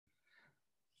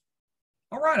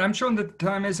All right, I'm showing that the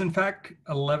time is in fact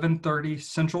 11:30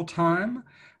 Central Time.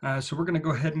 So we're going to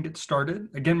go ahead and get started.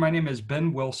 Again, my name is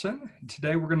Ben Wilson.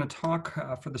 Today we're going to talk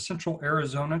for the Central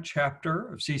Arizona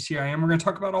chapter of CCIM. We're going to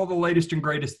talk about all the latest and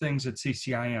greatest things at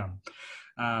CCIM.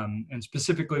 And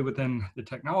specifically within the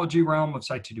technology realm of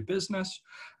Site to Do Business.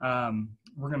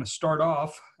 We're going to start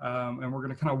off and we're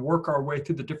going to kind of work our way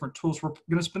through the different tools. We're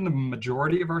going to spend the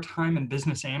majority of our time in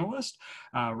Business Analyst,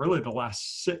 really the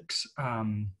last six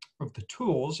of the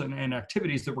tools and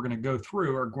activities that we're going to go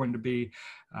through are going to be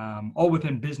all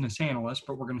within Business Analyst,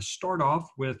 but we're going to start off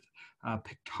with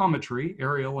pictometry,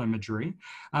 aerial imagery.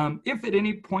 If at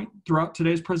any point throughout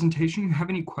today's presentation you have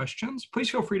any questions, please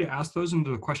feel free to ask those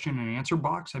into the question and answer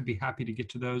box. I'd be happy to get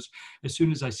to those as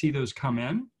soon as I see those come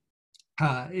in.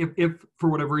 If for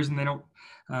whatever reason they don't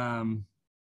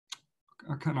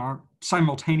are kind of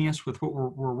simultaneous with what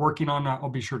we're working on, I'll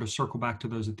be sure to circle back to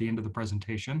those at the end of the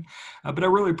presentation. But I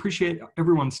really appreciate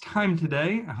everyone's time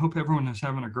today. I hope everyone is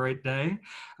having a great day.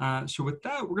 So with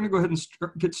that, we're going to go ahead and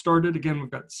get started. Again,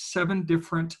 we've got 7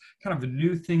 different kind of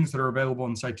new things that are available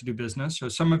in Site to Do Business. So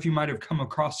some of you might have come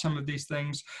across some of these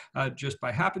things just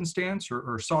by happenstance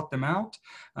or sought them out.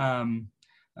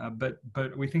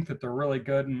 But we think that they're really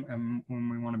good and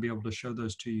we want to be able to show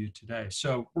those to you today.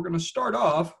 So we're going to start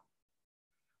off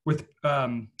with,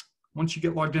 once you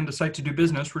get logged into Site to Do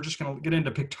Business, we're just going to get into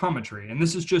pictometry. And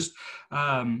this is just,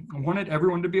 I wanted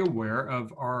everyone to be aware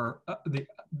of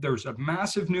there's a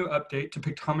massive new update to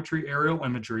pictometry aerial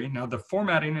imagery. Now the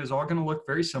formatting is all going to look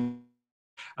very similar,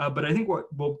 but I think what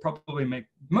will probably make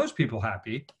most people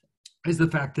happy is the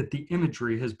fact that the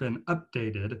imagery has been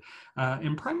updated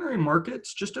in primary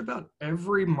markets. Just about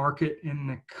every market in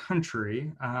the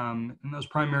country in those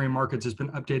primary markets has been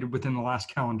updated within the last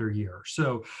calendar year.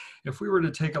 So if we were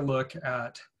to take a look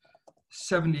at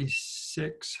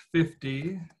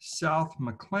 7650 South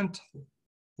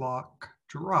McClintock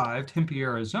Drive, Tempe,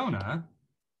 Arizona,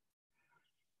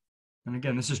 and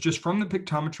again, this is just from the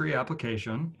pictometry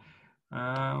application.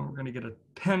 We're going to get a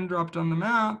pen dropped on the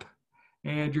map.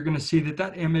 And you're going to see that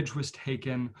that image was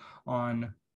taken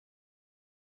on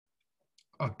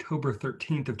October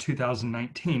 13th of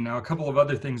 2019. Now, a couple of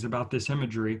other things about this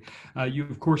imagery. You,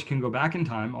 of course, can go back in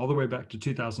time, all the way back to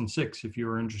 2006 if you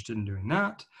are interested in doing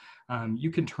that.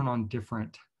 You can turn on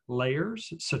different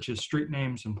layers, such as street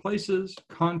names and places,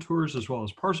 contours, as well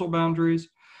as parcel boundaries.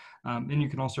 And you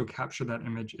can also capture that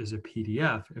image as a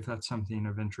PDF if that's something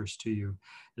of interest to you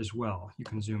as well. You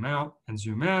can zoom out and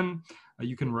zoom in.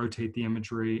 You can rotate the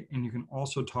imagery, and you can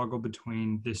also toggle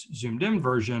between this zoomed in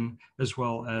version as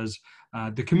well as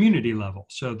the community level.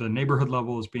 So the neighborhood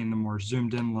level is being the more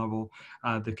zoomed in level.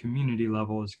 The community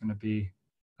level is going to be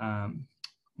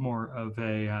more of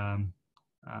a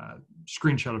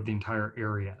screenshot of the entire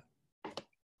area.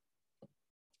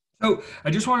 So I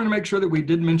just wanted to make sure that we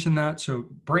did mention that. So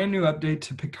brand new update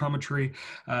to pictometry.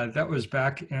 That was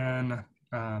back in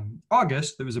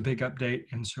August. There was a big update.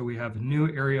 And so we have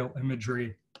new aerial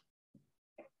imagery.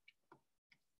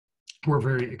 We're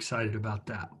very excited about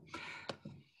that.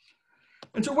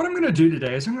 And so what I'm going to do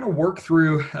today is I'm going to work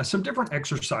through some different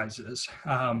exercises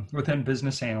within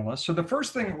Business Analyst. So the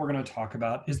first thing that we're going to talk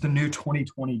about is the new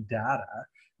 2020 data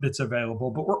that's available,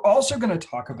 but we're also going to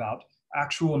talk about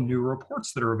actual new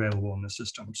reports that are available in the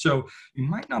system. So you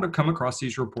might not have come across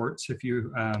these reports if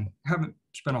you haven't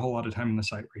spent a whole lot of time in the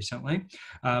site recently,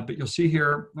 but you'll see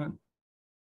here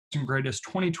some greatest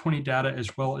 2020 data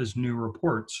as well as new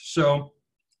reports. So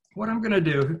what I'm going to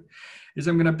do is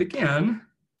I'm going to begin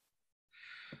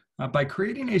by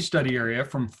creating a study area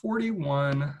from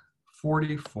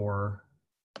 4144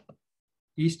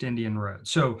 East Indian Road.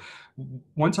 So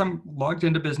once I'm logged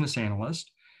into Business Analyst,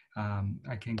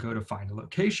 I can go to find a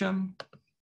location,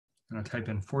 and I type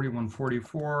in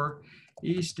 4144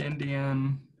 East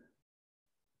Indian,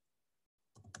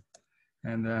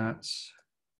 and that's,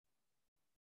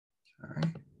 sorry.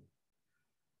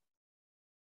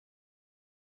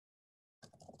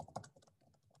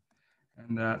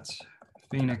 And that's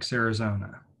Phoenix,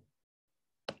 Arizona.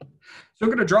 So I'm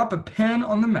going to drop a pin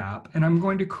on the map, and I'm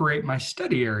going to create my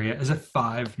study area as a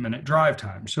 5-minute drive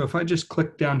time. So if I just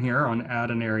click down here on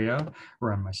add an area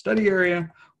around my study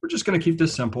area, we're just going to keep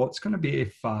this simple. It's going to be a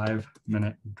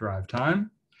 5-minute drive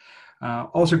time.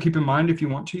 Also keep in mind, if you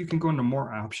want to, you can go into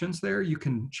more options there. You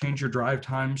can change your drive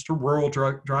times to rural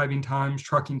driving times,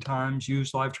 trucking times,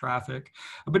 use live traffic.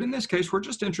 But in this case, we're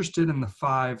just interested in the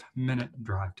 5-minute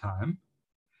drive time.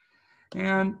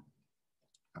 And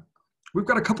we've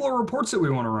got a couple of reports that we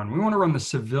want to run. We want to run the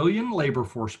civilian labor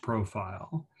force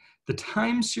profile, the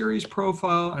time series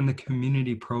profile, and the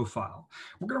community profile.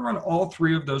 We're going to run all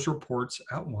three of those reports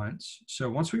at once. So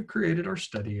once we've created our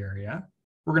study area,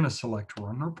 we're going to select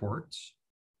Run Reports.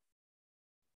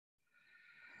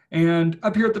 And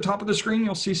up here at the top of the screen,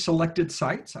 you'll see selected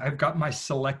sites. I've got my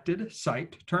selected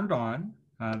site turned on.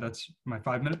 That's my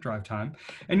 5-minute drive time.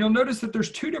 And you'll notice that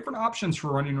there's two different options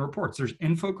for running reports. There's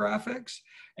infographics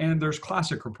and there's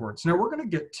classic reports. Now we're going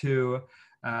to get to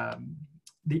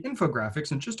the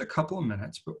infographics in just a couple of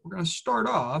minutes, but we're going to start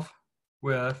off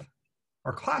with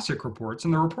our classic reports.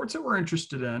 And the reports that we're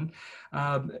interested in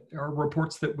are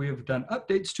reports that we've done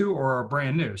updates to or are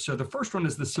brand new. So the first one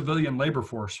is the civilian labor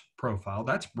force profile.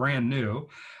 That's brand new.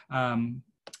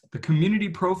 The community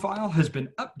profile has been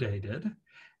updated.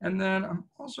 And then I'm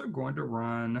also going to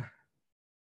run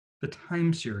the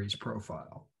time series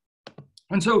profile.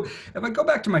 And so if I go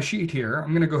back to my sheet here, I'm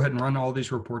going to go ahead and run all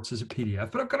these reports as a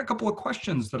PDF, but I've got a couple of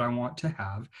questions that I want to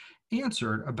have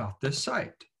answered about this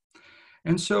site.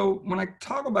 And so when I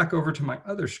toggle back over to my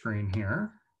other screen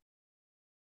here,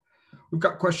 we've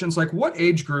got questions like, what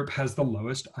age group has the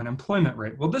lowest unemployment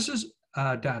rate? Well, this is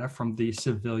data from the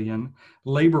civilian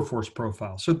labor force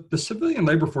profile. So the civilian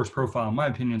labor force profile, in my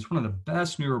opinion, is one of the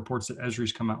best new reports that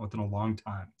Esri's come out with in a long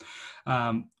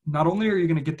time. Not only are you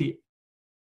going to get the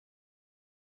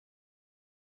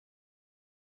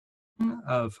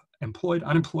of employed,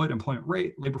 unemployed, employment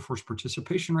rate, labor force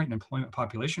participation rate, and employment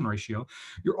population ratio,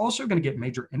 you're also going to get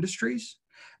major industries,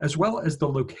 as well as the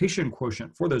location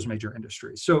quotient for those major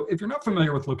industries. So if you're not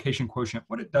familiar with location quotient,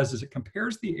 what it does is it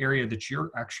compares the area that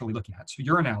you're actually looking at, so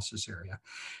your analysis area,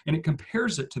 and it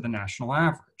compares it to the national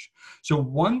average. So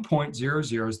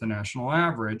 1.00 is the national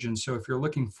average. And so if you're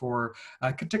looking for,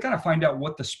 to kind of find out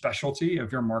what the specialty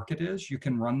of your market is, you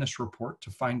can run this report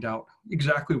to find out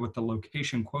exactly what the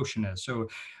location quotient is. So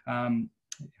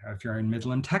if you're in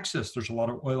Midland, Texas, there's a lot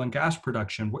of oil and gas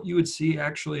production. What you would see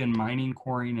actually in mining,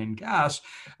 quarrying, and gas,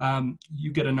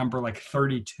 you get a number like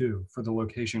 32 for the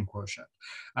location quotient.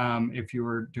 If you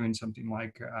were doing something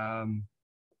like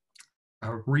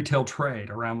a retail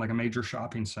trade around like a major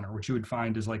shopping center, which you would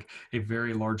find is like a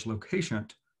very large location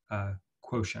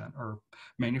quotient, or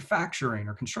manufacturing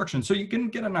or construction. So you can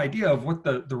get an idea of what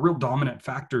the real dominant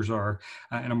factors are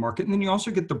in a market. And then you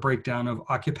also get the breakdown of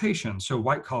occupation. So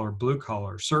white collar, blue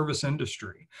collar, service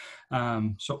industry.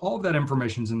 So all of that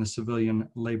information is in the civilian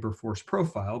labor force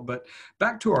profile. But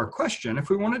back to our question, if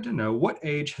we wanted to know what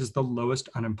age has the lowest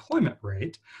unemployment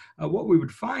rate, what we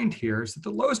would find here is that the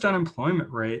lowest unemployment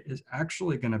rate is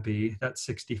actually going to be that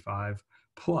 65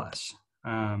 plus.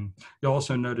 You'll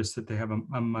also notice that they have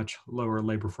a much lower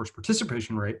labor force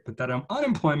participation rate, but that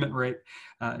unemployment rate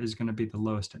is going to be the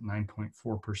lowest at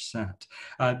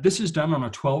 9.4%. This is done on a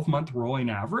 12-month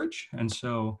rolling average. And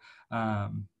so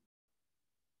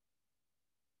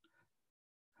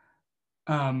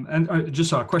and I just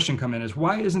saw a question come in is,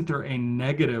 why isn't there a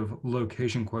negative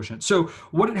location quotient? So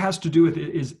what it has to do with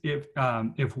it is if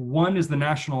 1 is the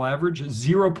national average,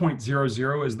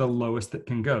 0.00 is the lowest that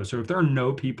can go. So if there are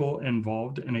no people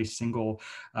involved in a single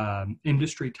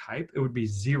industry type, it would be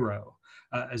 0.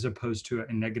 As opposed to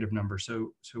a negative number.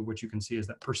 So what you can see is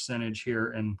that percentage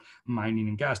here in mining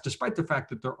and gas, despite the fact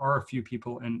that there are a few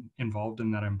people involved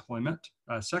in that employment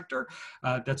sector,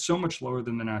 that's so much lower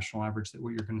than the national average that what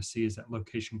you're going to see is that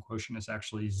location quotient is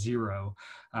actually 0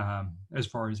 as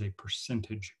far as a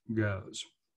percentage goes.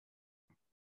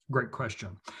 Great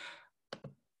question.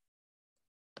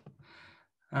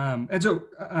 And so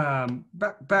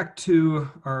back to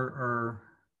our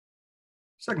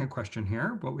second question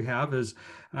here, what we have is,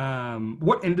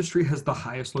 what industry has the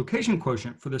highest location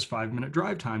quotient for this 5-minute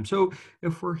drive time? So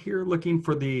if we're here looking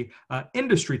for the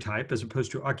industry type as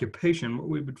opposed to occupation, what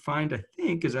we would find, I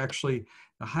think, is actually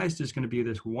the highest is going to be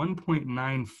this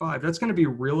 1.95. That's going to be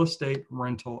real estate,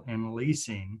 rental, and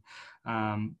leasing.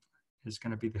 Is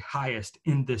going to be the highest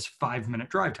in this 5-minute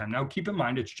drive time. Now, keep in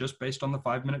mind, it's just based on the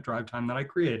 5-minute drive time that I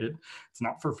created. It's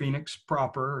not for Phoenix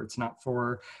proper. It's not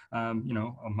for, a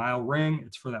mile ring.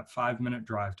 It's for that 5-minute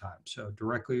drive time. So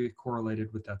directly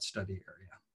correlated with that study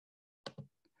area.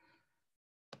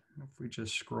 If we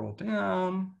just scroll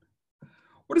down,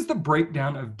 what is the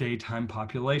breakdown of daytime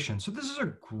population? So this is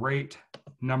a great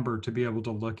number to be able to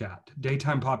look at,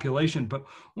 daytime population. But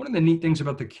one of the neat things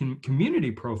about the community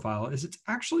profile is it's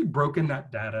actually broken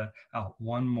that data out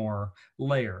one more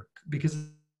layer, because it's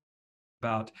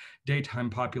about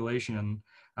daytime population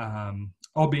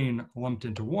all being lumped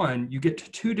into one. You get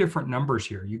 2 different numbers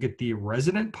here. You get the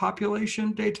resident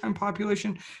population, daytime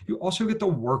population. You also get the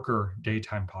worker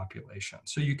daytime population.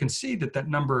 So you can see that that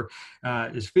number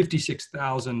is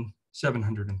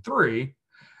 56,703.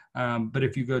 But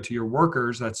if you go to your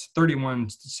workers, that's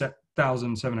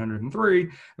 31,703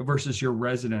 versus your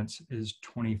residents is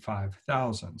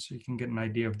 25,000. So you can get an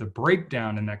idea of the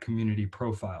breakdown in that community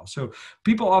profile. So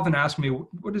people often ask me,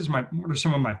 what are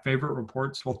some of my favorite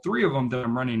reports? Well, three of them that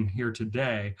I'm running here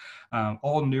today,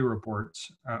 all new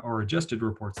reports or adjusted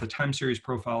reports, the time series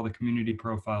profile, the community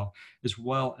profile, as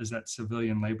well as that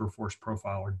civilian labor force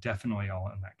profile are definitely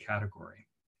all in that category.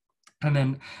 And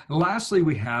then lastly,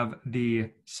 we have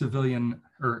the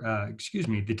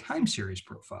the time series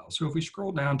profile. So if we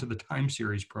scroll down to the time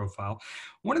series profile,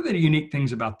 one of the unique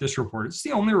things about this report, it's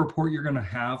the only report you're going to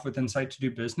have with Insight to Do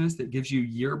Business that gives you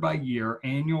year by year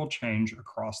annual change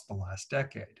across the last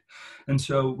decade. And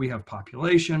so we have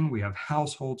population, we have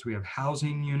households, we have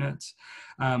housing units,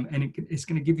 and it's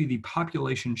going to give you the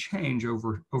population change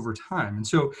over time. And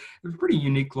so it's a pretty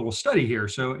unique little study here.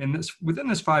 So within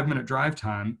this 5-minute drive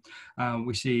time,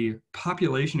 we see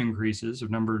population increases of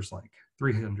numbers like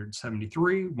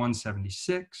 373,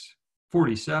 176,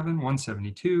 47,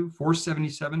 172,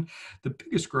 477. The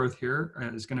biggest growth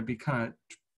here is going to be kind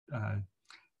of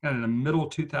in the middle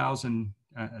 2000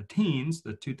 teens,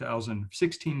 the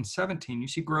 2016, 17, you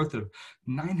see growth of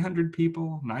 900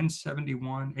 people,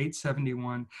 971,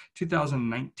 871,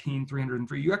 2019,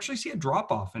 303. You actually see a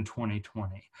drop off in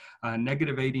 2020,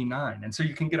 negative 89. And so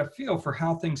you can get a feel for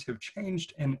how things have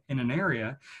changed in an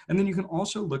area. And then you can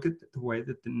also look at the way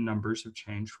that the numbers have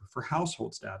changed for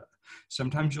households data.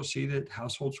 Sometimes you'll see that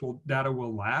households data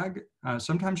will lag.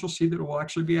 Sometimes you'll see that it will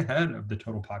actually be ahead of the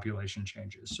total population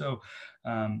changes. So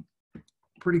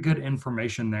pretty good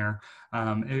information there.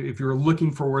 If you're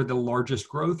looking for where the largest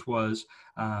growth was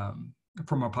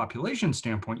from a population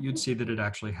standpoint, you'd see that it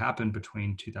actually happened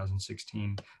between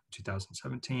 2016,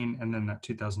 2017, and then that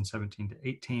 2017 to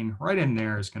 18, right in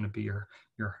there is going to be your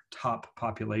top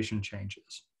population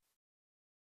changes.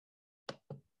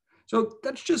 So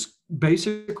that's just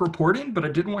basic reporting, but I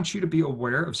did want you to be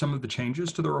aware of some of the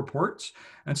changes to the reports.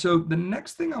 And so the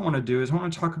next thing I want to do is I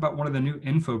want to talk about one of the new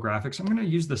infographics. I'm going to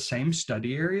use the same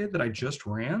study area that I just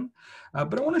ran,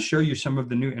 but I want to show you some of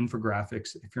the new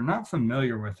infographics. If you're not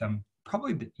familiar with them,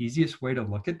 probably the easiest way to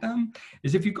look at them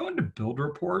is if you go into build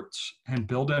reports and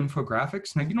build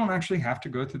infographics. Now, you don't actually have to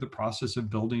go through the process of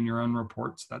building your own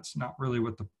reports. That's not really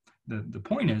what the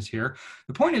point is here.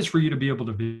 The point is for you to be able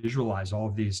to visualize all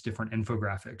of these different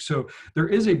infographics. So there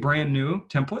is a brand new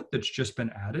template that's just been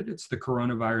added. It's the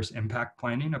coronavirus impact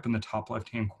planning up in the top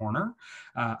left-hand corner.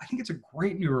 I think it's a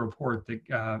great new report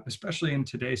that, especially in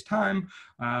today's time,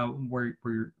 where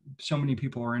so many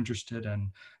people are interested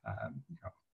in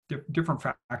different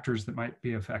factors that might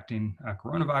be affecting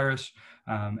coronavirus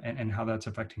and how that's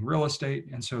affecting real estate.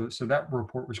 And so that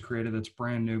report was created that's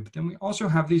brand new. But then we also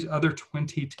have these other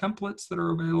 20 templates that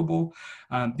are available.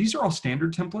 These are all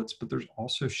standard templates, but there's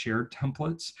also shared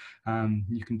templates.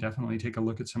 You can definitely take a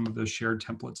look at some of those shared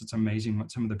templates. It's amazing what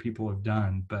some of the people have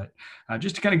done. But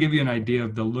just to kind of give you an idea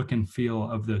of the look and feel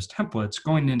of those templates,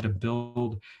 going into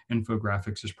build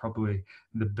infographics is probably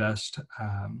the best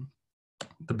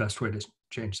way to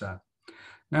change that.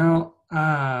 Now,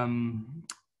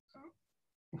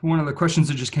 one of the questions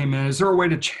that just came in, is there a way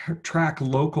to track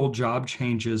local job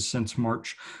changes since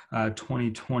March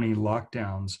 2020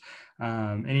 lockdowns?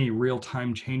 Any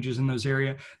real-time changes in those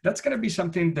areas? That's going to be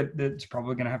something that's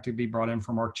probably going to have to be brought in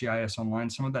from ArcGIS Online.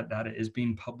 Some of that data is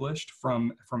being published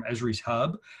from Esri's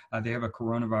hub. They have a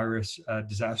coronavirus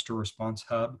disaster response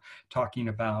hub talking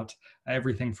about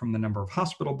everything from the number of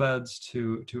hospital beds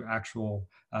to actual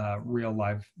real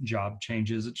live job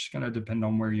changes. It's just going to depend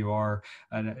on where you are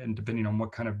and depending on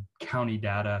what kind of county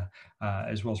data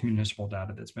as well as municipal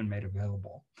data that's been made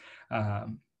available.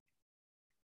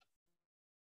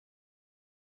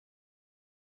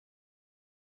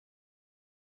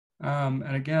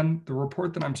 And again, the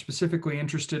report that I'm specifically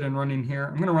interested in running here,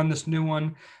 I'm going to run this new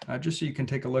one just so you can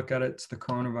take a look at it. It's the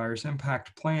coronavirus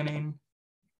impact planning.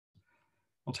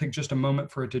 It'll take just a moment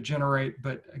for it to generate,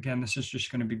 but again, this is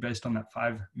just going to be based on that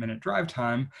 5-minute drive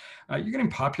time. You're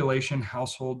getting population,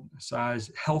 household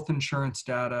size, health insurance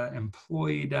data,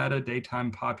 employee data, daytime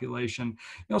population.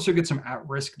 You also get some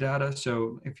at-risk data.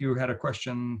 So if you had a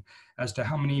question as to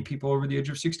how many people over the age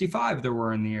of 65 there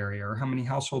were in the area, or how many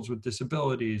households with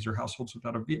disabilities or households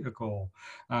without a vehicle,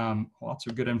 lots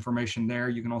of good information there.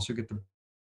 You can also get the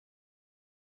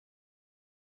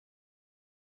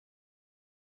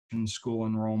school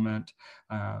enrollment,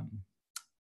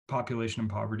 population and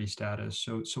poverty status.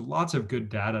 So lots of good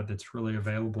data that's really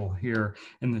available here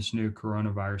in this new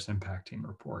coronavirus impacting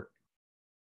report.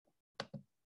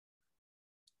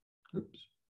 Oops,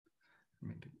 let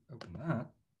me open that.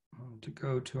 To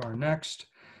go to our next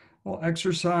Well,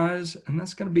 exercise, and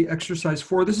that's going to be exercise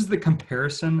 4. This is the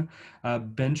comparison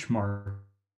benchmark.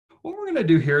 What we're going to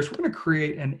do here is we're going to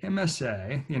create an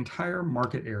MSA, the entire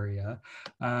market area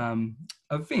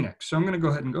of Phoenix. So I'm going to go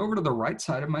ahead and go over to the right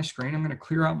side of my screen. I'm going to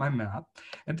clear out my map.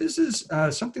 And this is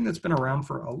something that's been around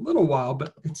for a little while,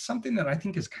 but it's something that I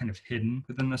think is kind of hidden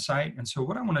within the site. And so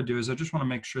what I want to do is I just want to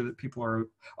make sure that people are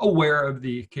aware of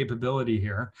the capability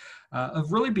here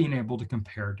of really being able to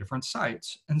compare different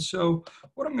sites. And so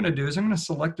what I'm going to do is I'm going to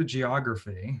select a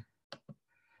geography.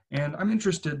 And I'm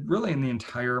interested really in the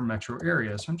entire metro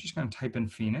area. So I'm just going to type in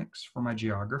Phoenix for my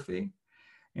geography.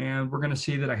 And we're going to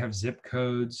see that I have zip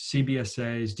codes,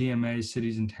 CBSAs, DMAs,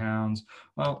 cities and towns.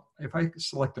 Well, if I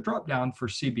select the dropdown for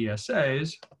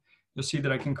CBSAs, you'll see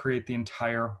that I can create the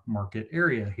entire market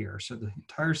area here. So the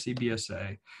entire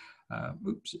CBSA,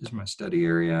 is my study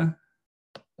area.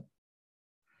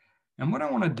 And what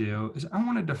I want to do is I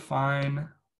want to define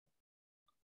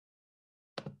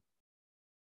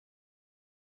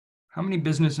how many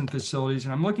business and facilities,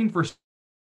 and I'm looking for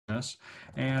business,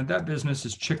 and that business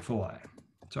is Chick-fil-A.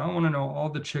 So I want to know all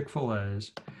the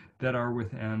Chick-fil-A's that are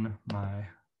within my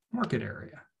market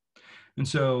area. And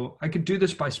so I could do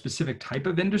this by specific type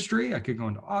of industry. I could go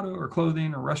into auto or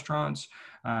clothing or restaurants,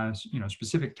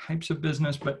 specific types of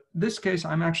business. But in this case,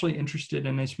 I'm actually interested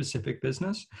in a specific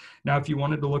business. Now, if you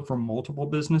wanted to look for multiple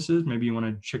businesses, maybe you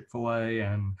wanted Chick-fil-A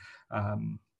and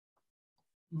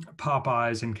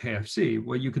Popeyes and KFC,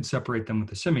 well, you could separate them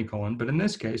with a semicolon. But in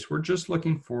this case, we're just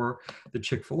looking for the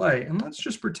Chick-fil-A. And let's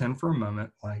just pretend for a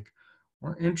moment like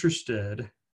we're interested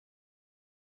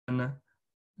in,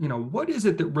 what is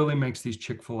it that really makes these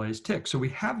Chick-fil-A's tick? So we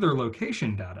have their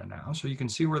location data now, so you can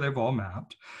see where they've all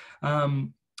mapped.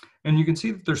 And you can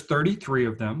see that there's 33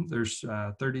 of them. There's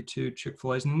 32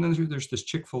 Chick-fil-A's, and then there's this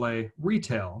Chick-fil-A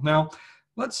retail. Now,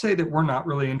 let's say that we're not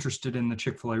really interested in the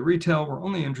Chick-fil-A retail. We're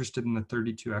only interested in the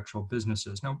 32 actual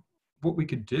businesses. Now, what we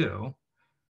could do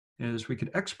is we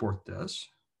could export this.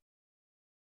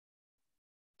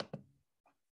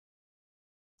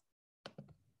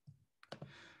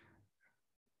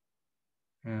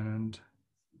 And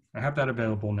I have that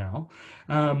available now.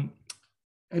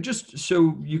 And just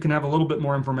so you can have a little bit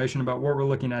more information about what we're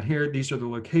looking at here, these are the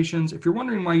locations. If you're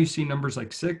wondering why you see numbers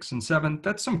like 6 and 7,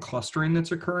 that's some clustering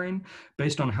that's occurring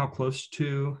based on how close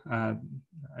to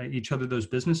each other those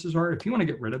businesses are. If you want to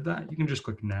get rid of that, you can just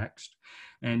click next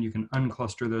and you can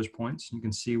uncluster those points. You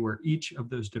can see where each of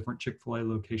those different Chick-fil-A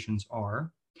locations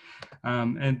are.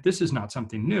 And this is not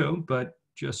something new, but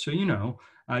just so you know,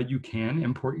 you can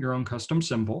import your own custom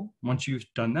symbol. Once you've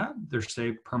done that, they're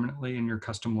saved permanently in your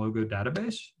custom logo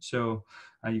database. So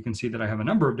you can see that I have a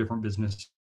number of different businesses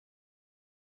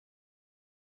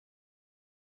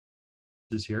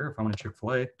here. If I want a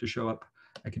Chick-fil-A to show up,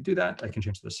 I can do that. I can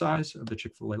change the size of the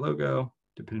Chick-fil-A logo,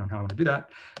 depending on how I want to do that.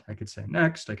 I could say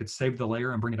next. I could save the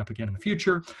layer and bring it up again in the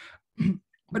future.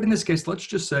 But in this case, let's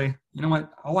just say, you know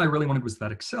what, all I really wanted was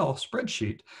that Excel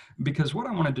spreadsheet, because what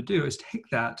I wanted to do is take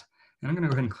that, and I'm going to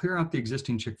go ahead and clear out the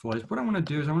existing Chick-fil-A's. What I want to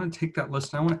do is I want to take that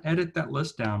list and I want to edit that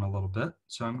list down a little bit.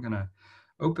 So I'm going to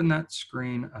open that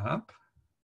screen up.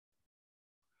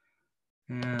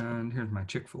 And here's my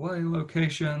Chick-fil-A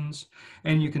locations.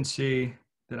 And you can see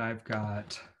that I've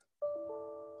got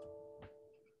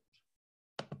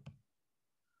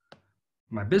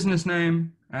my business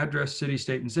name, address, city,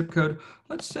 state, and zip code.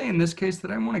 Let's say in this case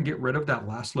that I want to get rid of that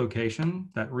last location,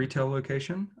 that retail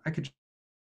location. I could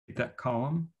take that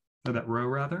column, or that row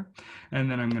rather, and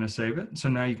then I'm going to save it. So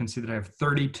now you can see that I have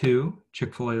 32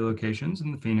 Chick-fil-A locations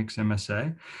in the Phoenix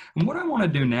MSA. And what I want to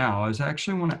do now is I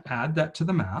actually want to add that to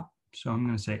the map. So I'm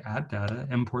going to say add data,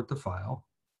 import the file.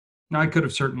 Now I could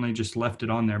have certainly just left it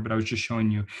on there, but I was just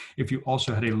showing you if you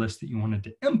also had a list that you wanted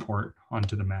to import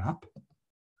onto the map,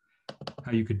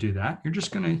 how you could do that. You're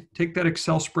just going to take that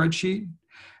Excel spreadsheet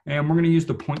and we're going to use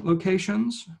the point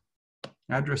locations,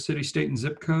 address, city, state, and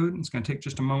zip code. It's going to take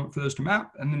just a moment for those to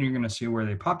map, and then you're going to see where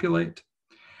they populate.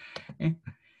 And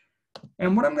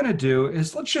what I'm going to do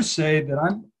is, let's just say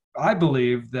that I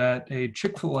believe that a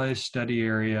Chick-fil-A study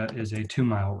area is a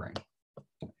 2-mile ring.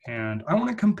 And I want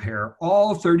to compare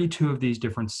all 32 of these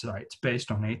different sites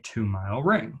based on a 2-mile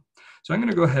ring. So I'm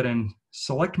going to go ahead and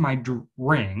select my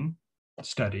ring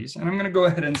studies, and I'm going to go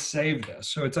ahead and save this.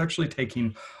 So it's actually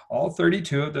taking all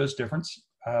 32 of those different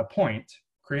points,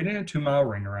 creating a 2-mile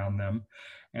ring around them,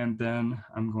 and then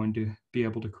I'm going to be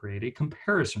able to create a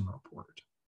comparison report.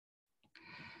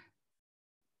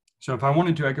 So if I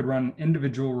wanted to, I could run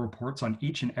individual reports on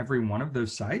each and every one of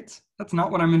those sites. That's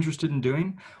not what I'm interested in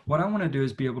doing. What I want to do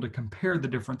is be able to compare the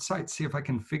different sites, see if I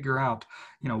can figure out,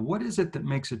 what is it that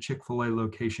makes a Chick-fil-A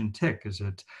location tick? Is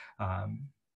it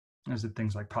Is it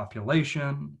things like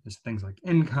population? Is it things like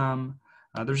income?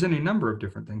 There's any number of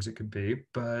different things it could be,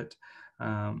 but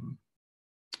I'm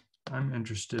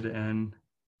interested in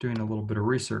doing a little bit of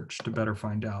research to better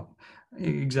find out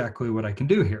exactly what I can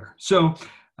do here. So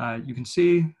you can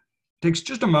see it takes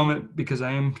just a moment because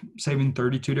I am saving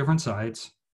 32 different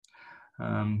sites.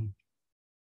 And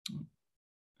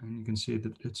you can see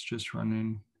that it's just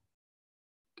running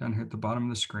down here at the bottom of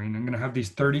the screen. I'm going to have these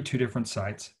 32 different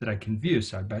sites that I can view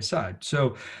side by side.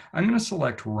 So I'm going to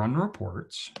select Run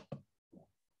Reports.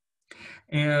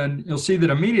 And you'll see that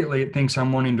immediately it thinks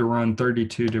I'm wanting to run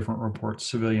 32 different reports,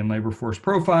 civilian labor force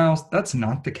profiles. That's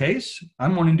not the case.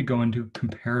 I'm wanting to go into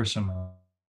comparison. What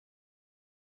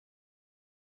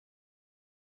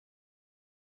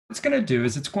it's going to do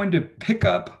is it's going to pick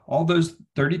up all those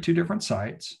 32 different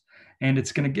sites, and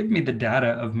it's going to give me the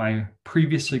data of my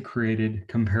previously created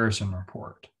comparison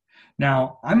report.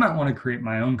 Now, I might want to create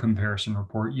my own comparison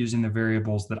report using the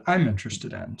variables that I'm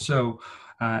interested in. So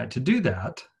to do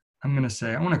that, I'm going to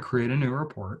say I want to create a new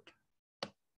report.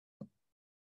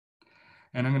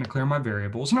 And I'm going to clear my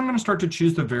variables. And I'm going to start to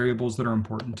choose the variables that are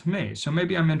important to me. So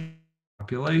maybe I'm in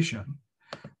population.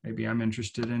 Maybe I'm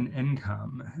interested in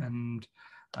income. And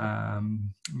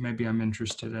maybe I'm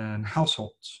interested in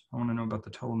households. I want to know about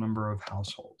the total number of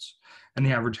households and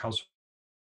the average household.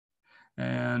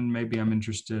 And maybe I'm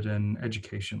interested in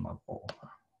education level.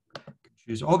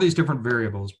 Choose all these different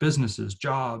variables: businesses,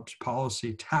 jobs,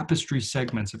 policy, tapestry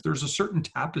segments. If there's a certain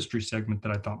tapestry segment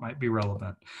that I thought might be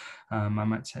relevant, I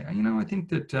might say, I think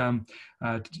that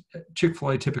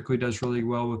Chick-fil-A typically does really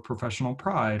well with professional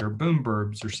pride, or boom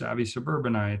burbs, or savvy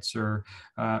suburbanites, or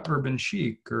urban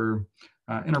chic, or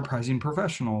enterprising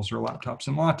professionals, or laptops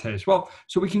and lattes. Well,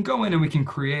 so we can go in and we can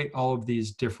create all of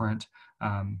these different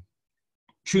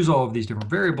choose all of these different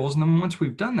variables. And then once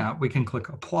we've done that, we can click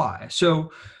apply.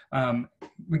 So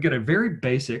we get a very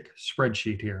basic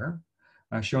spreadsheet here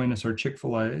showing us our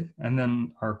Chick-fil-A and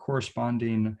then our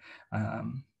corresponding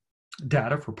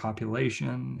data for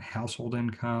population, household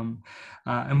income,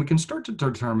 and we can start to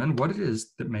determine what it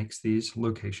is that makes these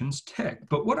locations tick.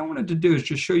 But what I wanted to do is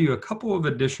just show you a couple of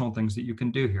additional things that you can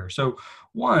do here. So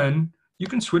one, you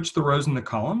can switch the rows and the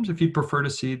columns if you'd prefer to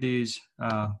see these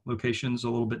locations a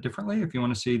little bit differently. If you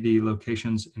want to see the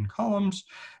locations in columns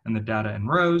and the data in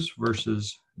rows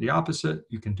versus the opposite,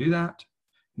 you can do that.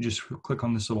 You just click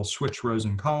on this little switch rows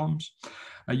and columns.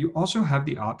 You also have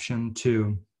the option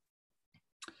to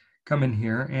come in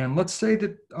here, and let's say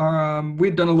that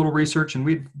we've done a little research and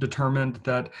we've determined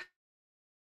that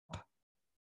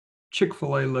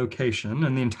Chick-fil-A location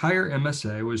and the entire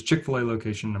MSA was Chick-fil-A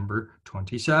location number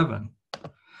 27.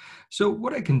 So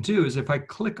what I can do is if I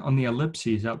click on the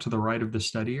ellipses out to the right of the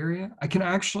study area, I can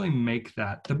actually make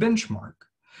that the benchmark.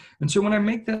 And so when I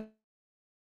make that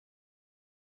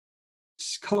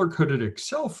color-coded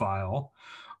Excel file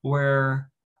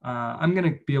where I'm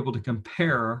going to be able to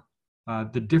compare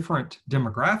the different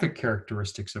demographic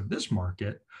characteristics of this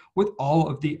market with all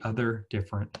of the other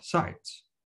different sites.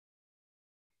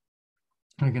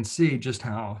 I can see just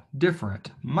how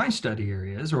different my study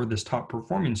area is, or this top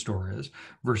performing store is,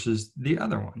 versus the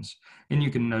other ones. And you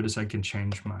can notice I can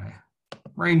change my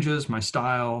ranges, my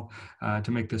style, to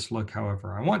make this look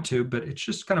however I want to, but it's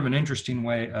just kind of an interesting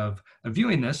way of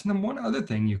viewing this. And then one other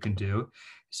thing you can do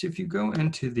is if you go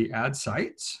into the add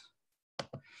sites,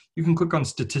 you can click on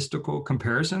statistical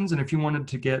comparisons. And if you wanted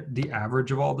to get the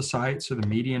average of all the sites or the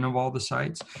median of all the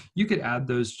sites, you could add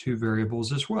those two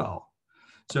variables as well.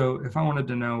 So if I wanted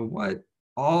to know what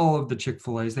all of the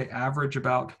Chick-fil-A's, they average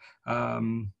about,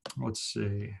 let's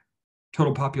see,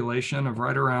 total population of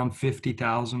right around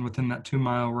 50,000 within that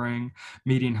 2-mile ring,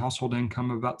 median household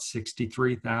income of about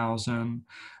 63,000.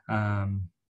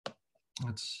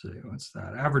 Let's see, what's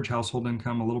that? Average household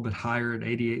income a little bit higher at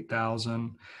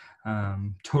 88,000.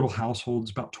 Total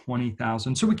households about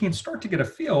 20,000. So we can start to get a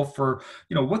feel for,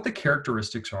 what the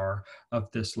characteristics are of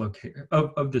this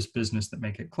of this business that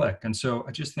make it click. And so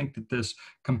I just think that this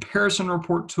comparison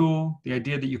report tool, the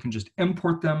idea that you can just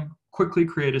import them, quickly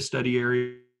create a study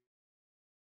area,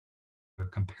 a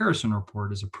comparison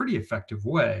report, is a pretty effective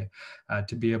way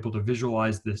to be able to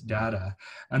visualize this data.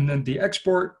 And then the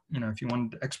export, if you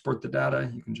wanted to export the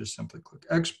data, you can just simply click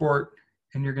export,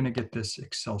 and you're going to get this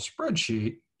Excel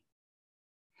spreadsheet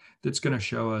that's going to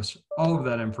show us all of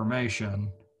that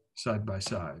information side by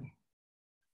side.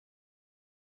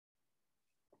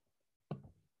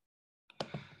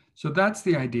 So that's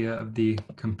the idea of the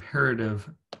comparative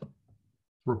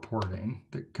reporting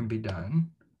that can be done.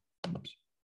 Oops.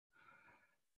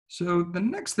 So the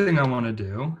next thing I want to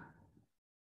do,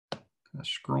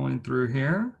 scrolling through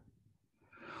here,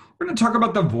 We're going to talk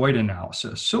about the void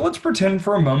analysis. So let's pretend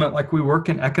for a moment like we work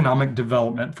in economic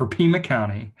development for Pima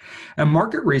County, and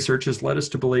market research has led us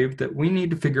to believe that we need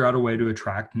to figure out a way to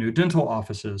attract new dental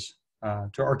offices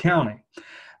to our county.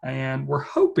 And we're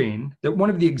hoping that one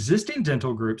of the existing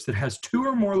dental groups that has 2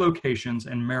 or more locations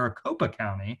in Maricopa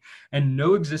County and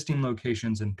no existing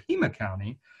locations in Pima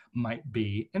County might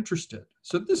be interested.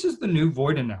 So this is the new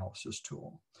void analysis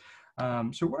tool.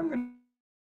 So what I'm going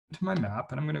to my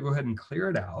map, and I'm going to go ahead and clear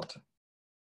it out.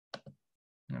 I'm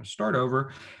going to start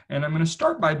over, and I'm going to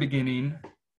start by beginning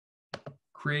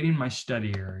creating my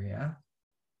study area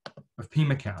of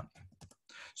Pima County.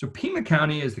 So Pima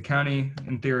County is the county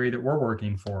in theory that we're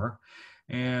working for,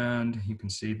 and you can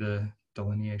see the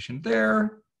delineation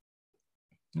there.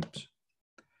 Oops.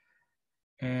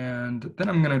 And then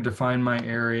I'm going to define my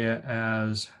area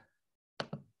as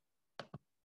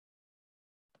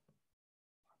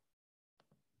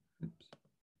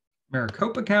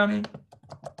Maricopa County.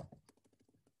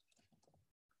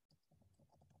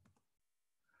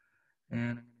 And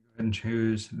I'm going to go ahead and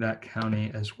choose that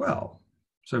county as well.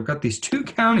 So I've got these 2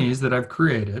 counties that I've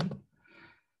created.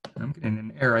 I'm getting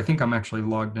an error. I think I'm actually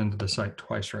logged into the site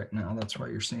twice right now. That's why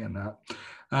you're seeing that.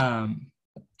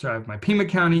 So I have my Pima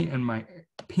County and my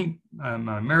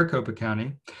Maricopa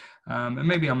County. And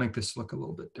maybe I'll make this look a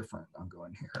little bit different. I'll go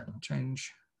in here and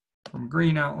change from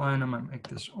green outline. I might make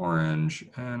this orange,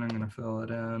 and I'm going to fill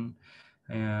it in.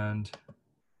 And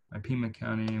my Pima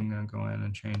County, I'm going to go in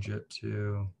and change it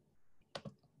to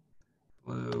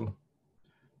blue.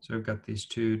 So I've got these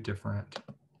 2 different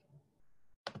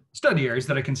study areas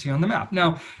that I can see on the map.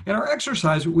 Now, in our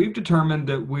exercise, we've determined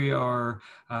that we are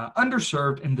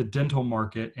underserved in the dental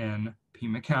market in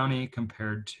Pima County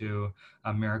compared to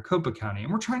Maricopa County.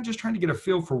 And we're just trying to get a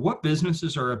feel for what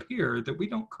businesses are up here that we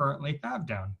don't currently have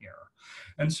down here.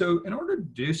 And so in order to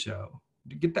do so,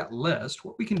 to get that list,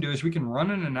 what we can do is we can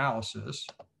run an analysis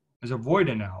as a void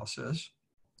analysis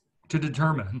to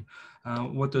determine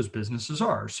what those businesses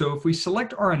are. So if we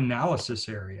select our analysis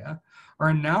area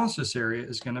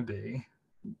is going to be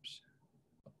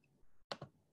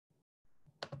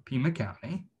Pima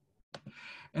County.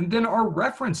 And then our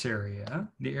reference area,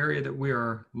 the area that we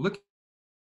are looking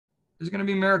at, is going to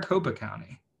be Maricopa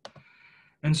County.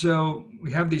 And so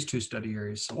we have these 2 study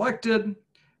areas selected.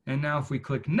 And now if we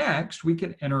click next, we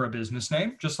can enter a business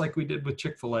name, just like we did with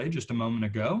Chick-fil-A just a moment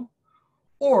ago.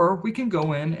 Or we can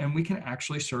go in and we can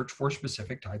actually search for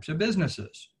specific types of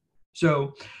businesses.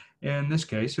 So in this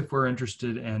case, if we're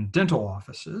interested in dental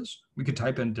offices, we could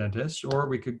type in dentist, or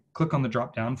we could click on the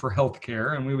drop down for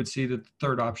healthcare, and we would see that the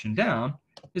 3rd option down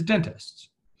is dentists.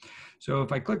 So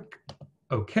if I click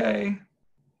OK,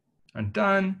 I'm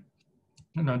done.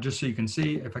 And now just so you can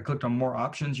see, if I clicked on more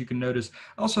options, you can notice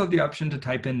I also have the option to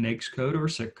type in NAICS code or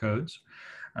SIC codes.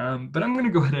 But I'm going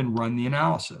to go ahead and run the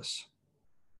analysis.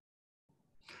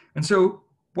 And so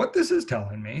what this is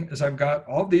telling me is I've got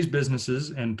all these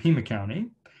businesses in Pima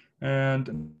County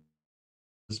and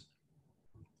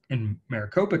in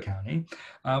Maricopa County.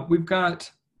 We've got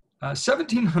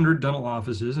 1,700 dental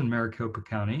offices in Maricopa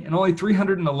County and only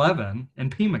 311 in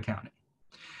Pima County.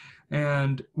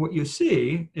 And what you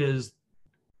see is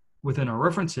within our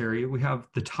reference area, we have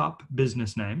the top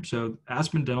business name. So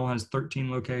Aspen Dental has 13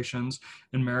 locations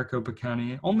in Maricopa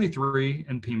County, only 3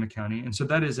 in Pima County. And so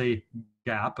that is a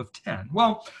gap of 10.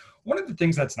 Well, one of the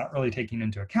things that's not really taking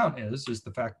into account is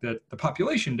the fact that the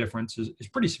population difference is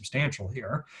pretty substantial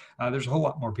here. There's a whole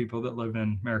lot more people that live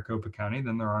in Maricopa County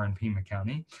than there are in Pima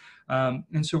County.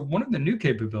 And so one of the new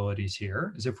capabilities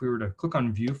here is if we were to click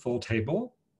on View Full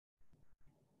Table,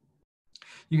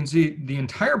 you can see the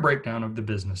entire breakdown of the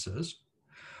businesses,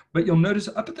 but you'll notice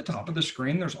up at the top of the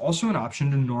screen, there's also an option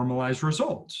to normalize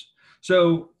results.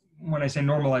 So when I say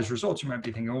normalize results, you might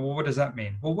be thinking, well, what does that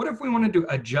mean? Well, what if we wanted to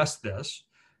adjust this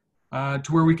to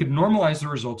where we could normalize the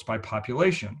results by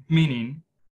population? Meaning,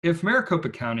 if Maricopa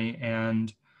County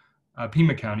and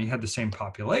Pima County had the same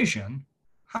population,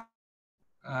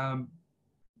 how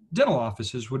dental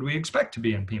offices would we expect to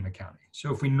be in Pima County?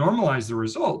 So if we normalize the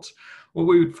results, what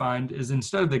we would find is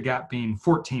instead of the gap being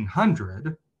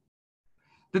 1,400,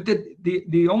 that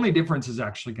the only difference is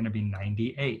actually going to be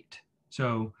 98.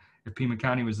 So if Pima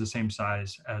County was the same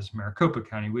size as Maricopa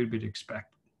County, we would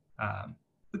expect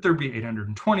that there would be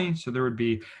 820. So there would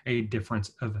be a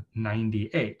difference of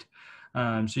 98.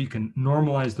 So you can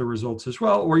normalize the results as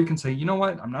well, or you can say, you know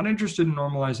what, I'm not interested in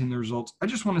normalizing the results. I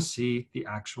just want to see the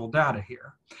actual data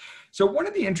here. So one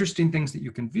of the interesting things that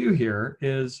you can view here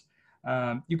is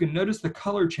you can notice the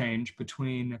color change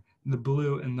between the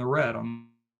blue and the red on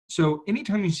So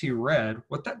anytime you see red,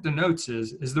 what that denotes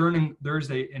is there's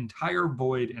an entire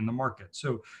void in the market.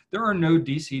 So there are no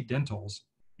DC dentals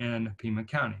in Pima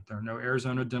County. There are no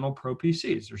Arizona Dental Pro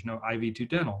PCs. There's no IV2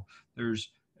 Dental.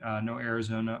 There's no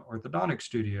Arizona Orthodontic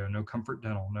Studio, no Comfort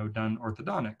Dental, no Dunn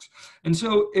Orthodontics. And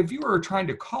so if you were trying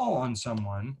to call on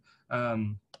someone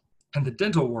in the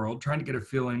dental world, trying to get a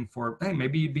feeling for, hey,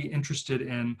 maybe you'd be interested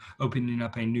in opening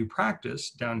up a new practice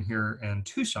down here in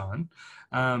Tucson,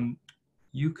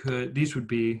 these would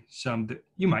be some that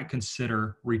you might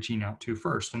consider reaching out to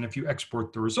first. And if you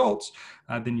export the results,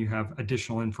 then you have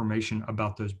additional information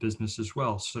about those businesses as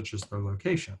well, such as their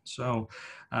location. So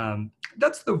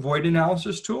that's the void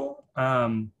analysis tool.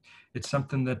 It's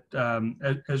something that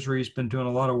Esri's been doing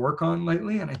a lot of work on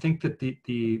lately, and I think that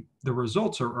the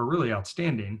results are really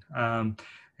outstanding. And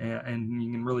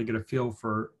you can really get a feel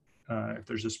for if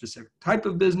there's a specific type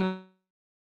of business,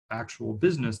 actual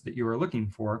business that you are looking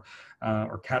for,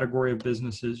 or category of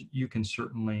businesses, you can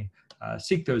certainly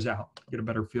seek those out, get a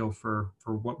better feel for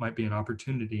what might be an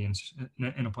opportunity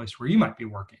in a place where you might be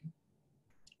working.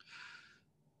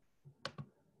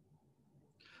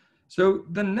 So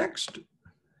the next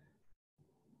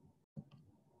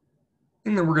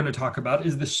thing that we're going to talk about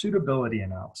is the suitability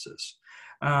analysis.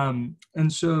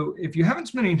 And so if you haven't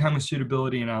spent any time with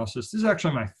suitability analysis, this is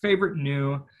actually my favorite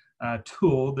new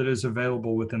tool that is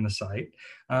available within the site.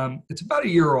 It's about a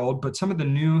year old, but some of the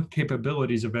new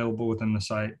capabilities available within the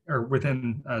site or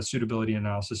within suitability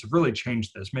analysis have really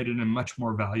changed this, made it a much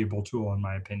more valuable tool in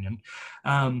my opinion.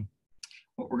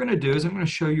 What we're going to do is I'm going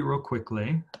to show you real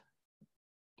quickly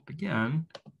to begin.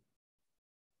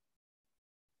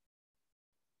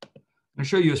 I'm going to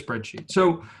show you a spreadsheet.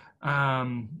 So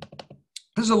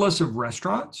this is a list of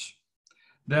restaurants.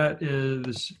 That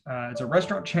is, it's a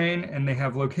restaurant chain, and they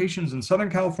have locations in Southern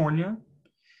California,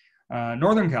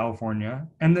 Northern California,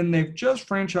 and then they've just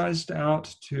franchised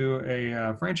out to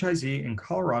a franchisee in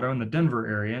Colorado in the Denver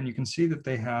area. And you can see that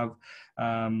they have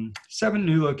 7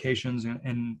 new locations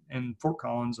in Fort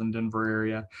Collins and Denver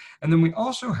area. And then we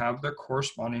also have their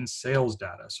corresponding sales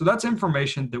data. So that's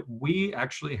information that we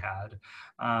actually had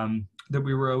that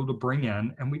we were able to bring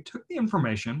in. And we took the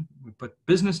information, we put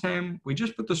business name, we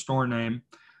just put the store name,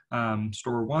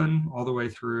 store 1 all the way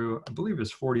through, I believe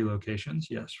it's 40 locations.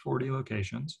 Yes, 40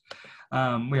 locations.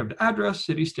 We have the address,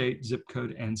 city, state, zip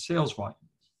code, and sales volume.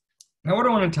 Now, what I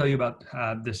want to tell you about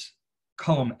this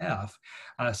column F,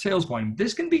 sales volume,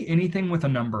 this can be anything with a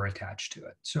number attached to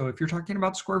it. So if you're talking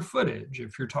about square footage,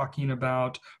 if you're talking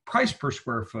about price per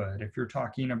square foot, if you're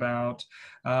talking about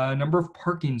number of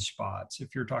parking spots,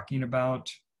 if you're talking about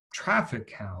traffic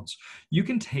counts, you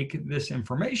can take this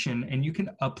information and you can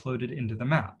upload it into the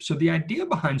map. So the idea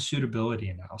behind suitability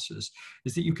analysis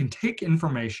is that you can take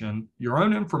information, your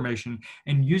own information,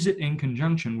 and use it in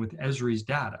conjunction with Esri's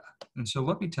data. And so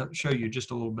let me show you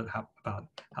just a little bit about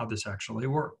how this actually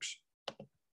works.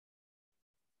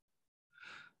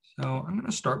 So I'm going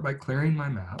to start by clearing my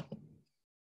map.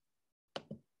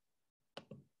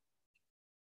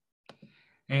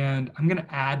 And I'm going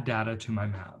to add data to my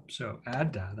map. So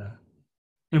add data,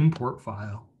 import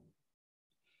file.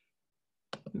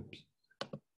 Oops.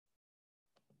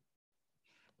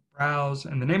 Browse,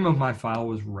 and the name of my file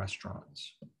was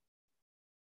restaurants.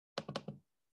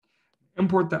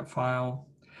 Import that file.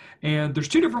 And there's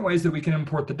 2 different ways that we can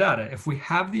import the data. If we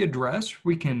have the address,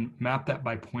 we can map that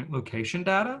by point location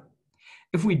data.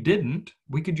 If we didn't,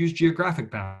 we could use geographic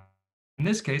boundaries. In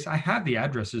this case, I have the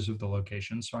addresses of the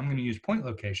locations, so I'm going to use point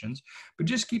locations. But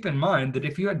just keep in mind that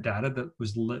if you had data that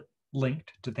was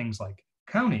linked to things like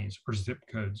counties or zip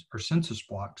codes or census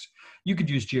blocks, you could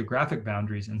use geographic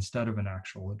boundaries instead of an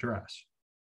actual address.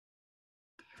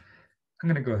 I'm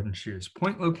going to go ahead and choose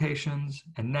point locations.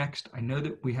 And next, I know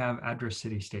that we have address,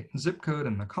 city, state, and zip code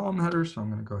in the column header, so I'm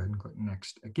going to go ahead and click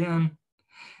next again.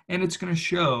 And it's going to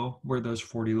show where those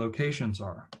 40 locations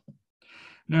are.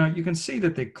 Now, you can see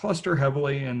that they cluster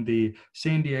heavily in the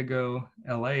San Diego,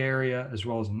 LA area, as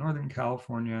well as in Northern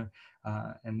California,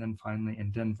 and then finally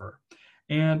in Denver.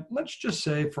 And let's just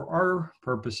say for our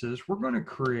purposes, we're going to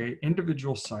create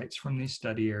individual sites from these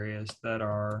study areas that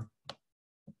are,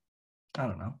 I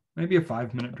don't know, maybe a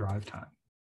 5-minute drive time.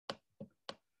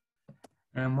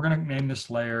 And we're going to name this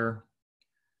layer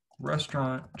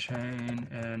Restaurant Chain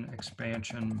in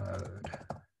Expansion Mode.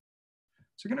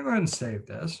 So I'm going to go ahead and save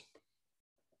this.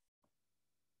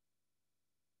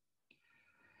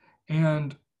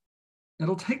 And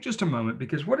it'll take just a moment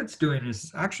because what it's doing is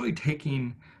it's actually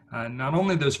taking not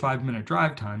only those 5-minute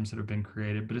drive times that have been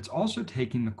created, but it's also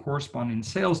taking the corresponding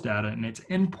sales data and it's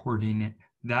importing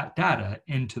that data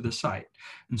into the site.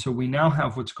 And so we now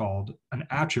have what's called an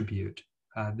attribute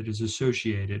that is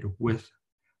associated with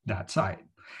that site.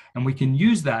 And we can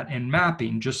use that in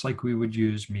mapping just like we would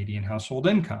use median household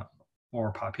income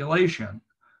or population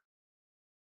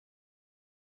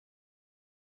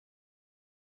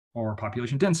or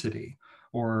population density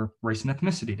or race and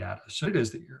ethnicity data. So it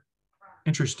is that you're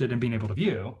interested in being able to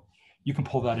view, you can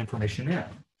pull that information in.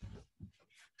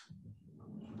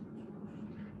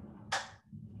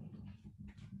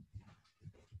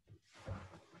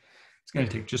 It's going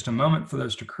to take just a moment for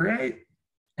those to create.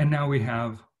 And now we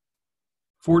have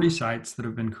 40 sites that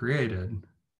have been created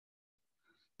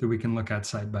that we can look at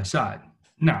side by side.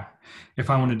 Now, if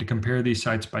I wanted to compare these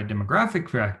sites by demographic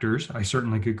factors, I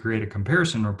certainly could create a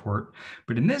comparison report.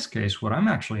 But in this case, what I'm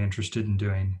actually interested in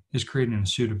doing is creating a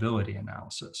suitability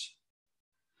analysis.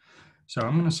 So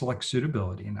I'm going to select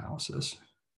suitability analysis.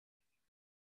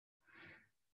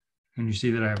 And you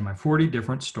see that I have my 40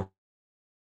 different stores.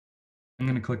 I'm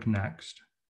going to click next.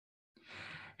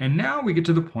 And now we get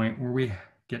to the point where we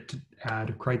get to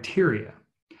add criteria.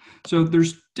 So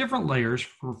there's different layers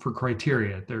for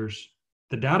criteria. There's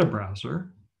the data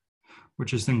browser,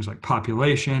 which is things like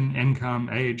population, income,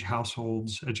 age,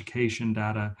 households, education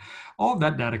data. All of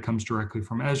that data comes directly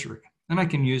from Esri, and I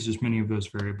can use as many of those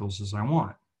variables as I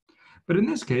want. But in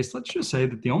this case, let's just say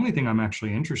that the only thing I'm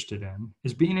actually interested in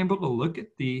is being able to look at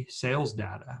the sales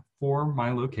data for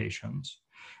my locations,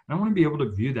 and I want to be able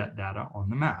to view that data on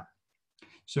the map.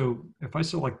 So if I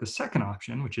select the second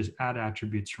option, which is add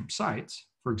attributes from sites,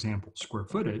 for example, square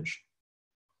footage,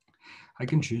 I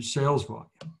can choose sales volume.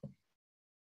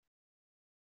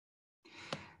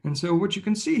 And so what you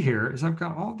can see here is I've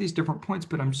got all these different points,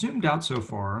 but I'm zoomed out so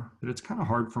far that it's kind of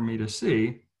hard for me to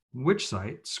see which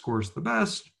site scores the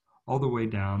best all the way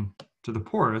down to the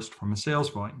poorest from a sales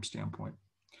volume standpoint.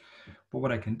 But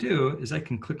what I can do is I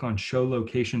can click on show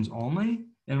locations only,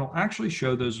 and it'll actually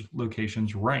show those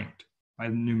locations ranked by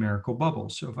numerical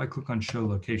bubbles. So if I click on show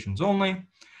locations only,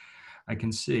 I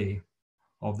can see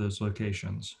all those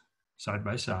locations side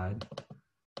by side,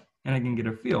 and I can get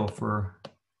a feel for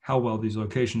how well these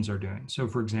locations are doing. So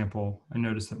for example, I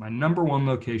noticed that my #1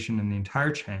 location in the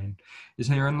entire chain is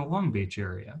here in the Long Beach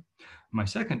area. My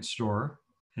second store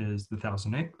is the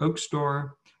Thousand Oaks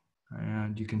store,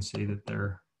 and you can see that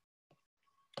they're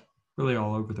really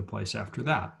all over the place after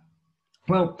that.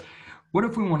 Well, what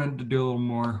if we wanted to do a little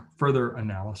more further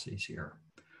analyses here?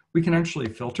 We can actually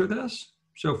filter this.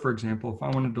 So for example, if I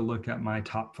wanted to look at my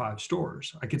top 5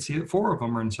 stores, I could see that 4 of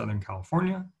them are in Southern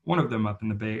California, 1 of them up in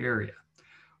the Bay Area.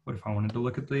 What if I wanted to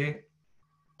look at the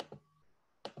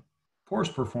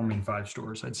poorest performing 5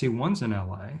 stores? I'd see 1's in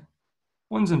LA,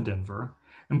 1's in Denver,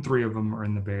 and 3 of them are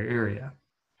in the Bay Area.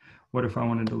 What if I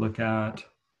wanted to look at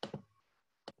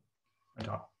my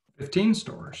top 15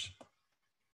 stores?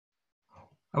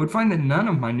 I would find that none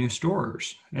of my new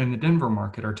stores in the Denver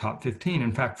market are top 15.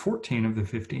 In fact, 14 of the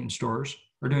 15 stores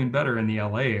are doing better in the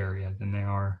LA area than they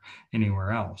are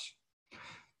anywhere else.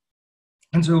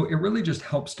 And so it really just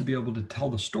helps to be able to tell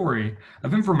the story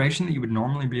of information that you would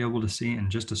normally be able to see in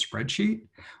just a spreadsheet.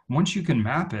 Once you can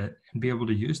map it and be able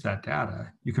to use that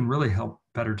data, you can really help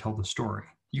better tell the story.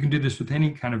 You can do this with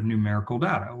any kind of numerical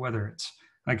data, whether it's,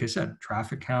 like I said,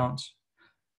 traffic counts,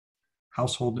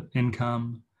 household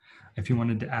income. If you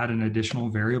wanted to add an additional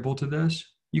variable to this,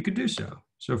 you could do so.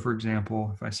 So for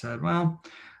example, if I said, well,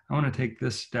 I want to take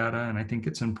this data and I think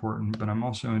it's important, but I'm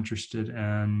also interested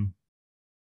in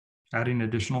adding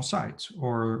additional sites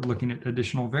or looking at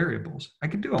additional variables, I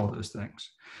could do all those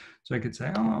things. So I could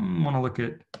say, oh, I want to look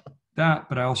at that,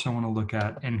 but I also want to look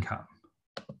at income.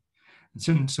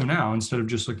 And so now, instead of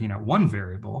just looking at 1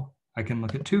 variable, I can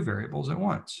look at 2 variables at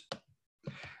once.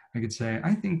 I could say,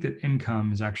 I think that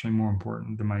income is actually more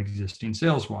important than my existing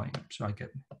sales volume. So I could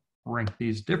rank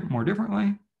these more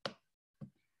differently.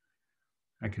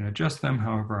 I can adjust them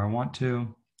however I want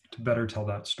to better tell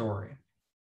that story.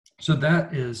 So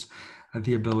that is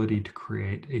the ability to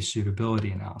create a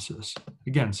suitability analysis.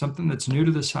 Again, something that's new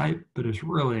to the site, but is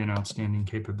really an outstanding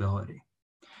capability.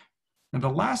 Now, the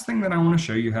last thing that I want to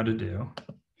show you how to do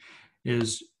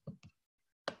is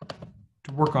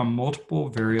to work on multiple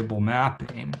variable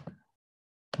mapping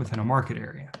within a market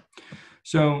area.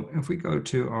 So if we go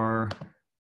to our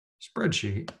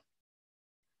spreadsheet,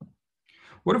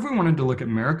 what if we wanted to look at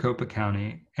Maricopa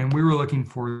County and we were looking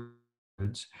for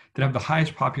that have the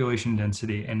highest population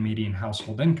density and median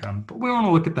household income, but we want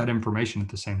to look at that information at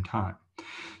the same time.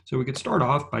 So we could start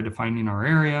off by defining our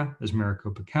area as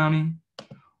Maricopa County,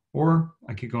 or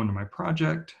I could go into my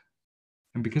project,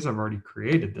 and because I've already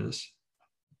created this,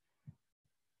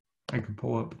 I could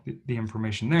pull up the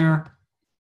information there.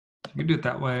 I could do it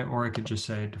that way, or I could just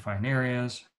say define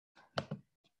areas,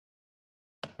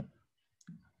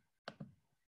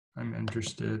 I'm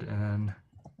interested in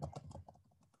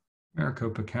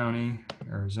Maricopa County,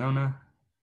 Arizona.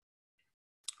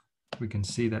 We can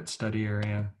see that study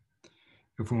area.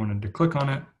 If we wanted to click on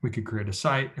it, we could create a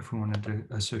site. If we wanted to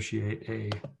associate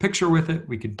a picture with it,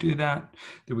 we could do that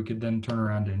we could then turn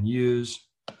around and use.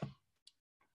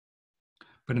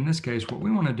 But in this case, what we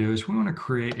want to do is we want to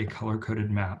create a color-coded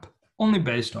map only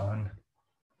based on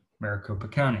Maricopa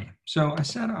County. So I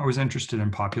said I was interested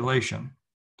in population.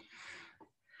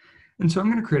 And so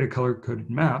I'm going to create a color-coded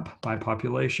map by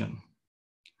population.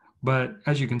 But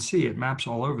as you can see, it maps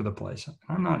all over the place.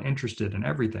 I'm not interested in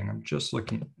everything. I'm just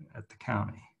looking at the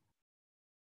county.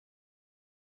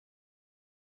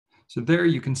 So there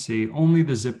you can see only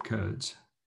the zip codes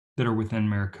that are within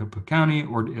Maricopa County,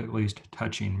 or at least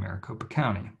touching Maricopa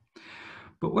County.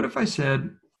 But what if I said,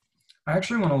 I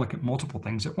actually want to look at multiple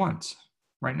things at once?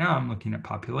 Right now I'm looking at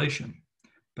population,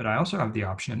 but I also have the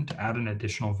option to add an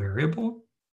additional variable.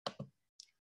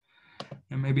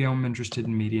 And maybe I'm interested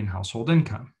in median household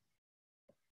income.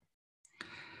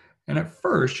 And at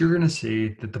first, you're going to see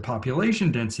that the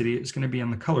population density is going to be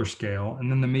on the color scale, and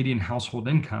then the median household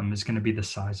income is going to be the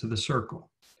size of the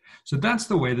circle. So that's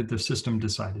the way that the system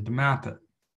decided to map it.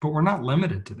 But we're not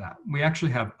limited to that. We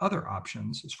actually have other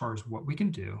options as far as what we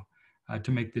can do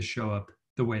to make this show up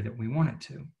the way that we want it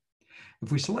to.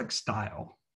 If we select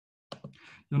style,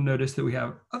 you'll notice that we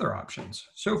have other options.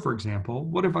 So for example,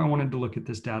 what if I wanted to look at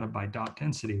this data by dot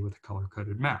density with a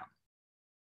color-coded map?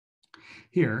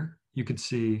 Here, you could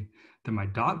see that my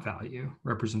dot value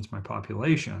represents my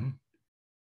population,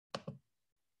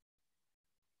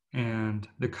 and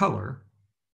the color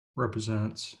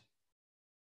represents,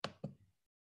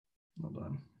 hold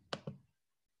on,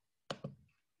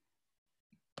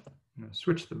 I'm going to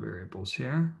switch the variables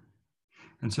here.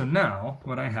 And so now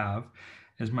what I have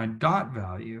is my dot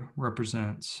value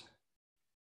represents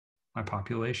my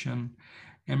population,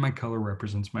 and my color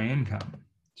represents my income.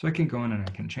 So I can go in and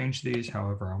I can change these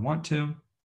however I want to.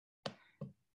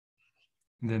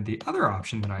 And then the other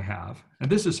option that I have,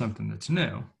 and this is something that's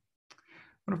new,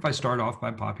 what if I start off by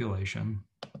population?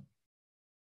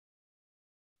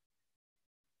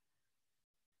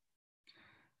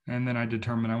 And then I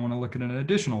determine I want to look at an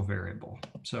additional variable.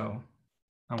 So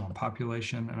I want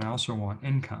population and I also want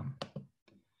income.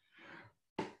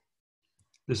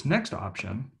 This next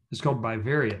option is called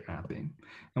bivariate mapping.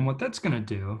 And what that's going to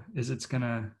do is it's going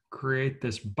to create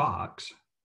this box.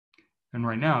 And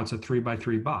right now it's a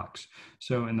 3x3 box.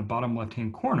 So in the bottom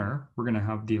left-hand corner, we're going to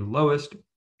have the lowest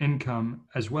income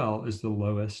as well as the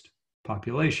lowest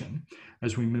population.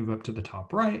 As we move up to the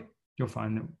top right, you'll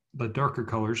find that the darker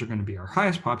colors are going to be our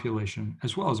highest population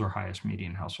as well as our highest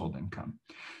median household income.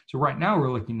 So right now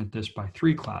we're looking at this by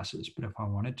 3 classes, but if I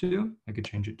wanted to, I could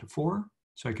change it to 4.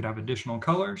 So I could have additional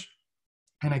colors,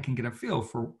 and I can get a feel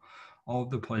for all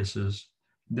of the places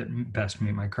that best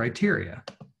meet my criteria.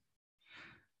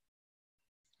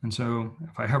 And so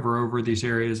if I hover over these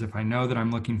areas, if I know that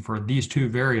I'm looking for these 2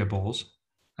 variables,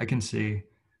 I can see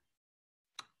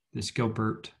this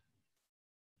Gilbert,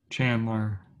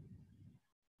 Chandler,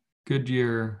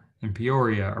 Goodyear, and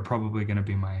Peoria are probably going to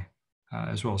be my,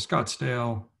 as well as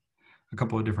Scottsdale. A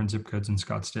couple of different zip codes in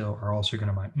Scottsdale are also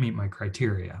going to meet my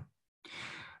criteria.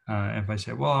 If I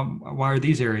say, well, why are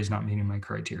these areas not meeting my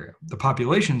criteria? The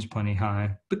population's plenty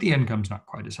high, but the income's not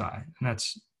quite as high. And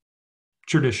that's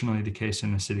traditionally the case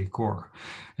in the city core.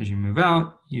 As you move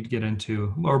out, you'd get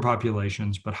into lower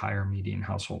populations, but higher median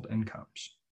household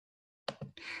incomes.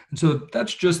 And so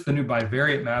that's just the new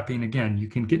bivariate mapping. Again, you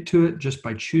can get to it just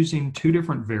by choosing 2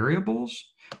 different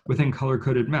variables within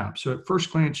color-coded maps. So at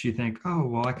first glance, you think, oh,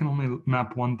 well, I can only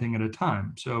map one thing at a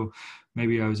time. So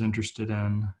maybe I was interested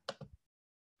in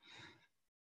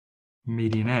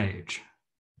median age.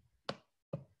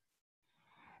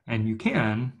 And you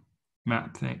can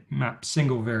map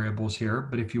single variables here,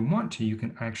 but if you want to, you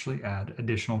can actually add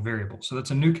additional variables. So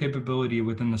that's a new capability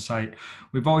within the site.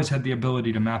 We've always had the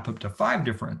ability to map up to 5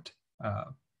 different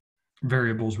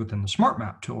variables within the Smart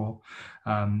Map tool.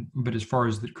 But as far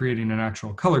as creating an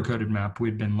actual color-coded map,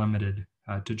 we'd been limited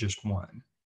to just 1.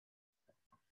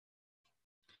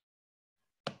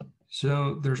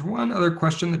 So there's one other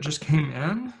question that just came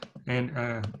in,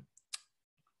 and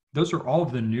those are all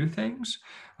of the new things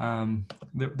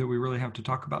that we really have to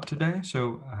talk about today.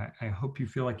 So I hope you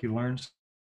feel like you learned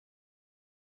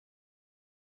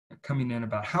coming in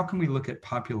about how can we look at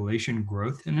population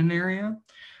growth in an area.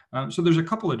 So there's a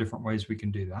couple of different ways we can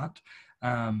do that.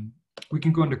 We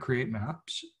can go into create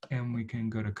maps, and we can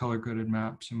go to color-coded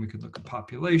maps, and we could look at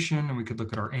population, and we could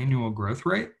look at our annual growth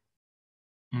rate.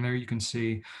 And there you can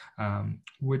see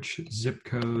which zip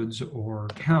codes or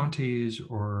counties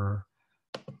or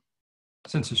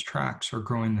census tracts are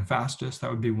growing the fastest. That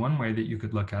would be one way that you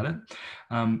could look at it.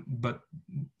 But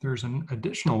there's an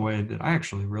additional way that I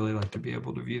actually really like to be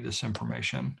able to view this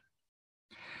information.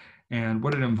 And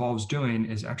what it involves doing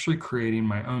is actually creating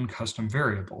my own custom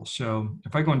variable. So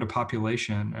if I go into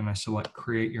population and I select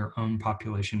create your own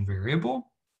population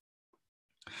variable,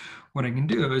 what I can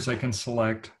do is I can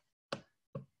select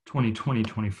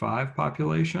 2020-25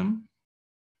 population,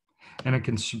 and I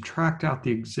can subtract out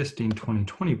the existing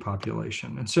 2020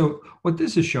 population. And so what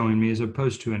this is showing me, as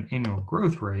opposed to an annual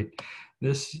growth rate,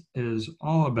 this is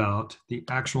all about the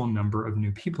actual number of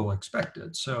new people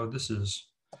expected. So this is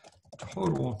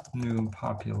total new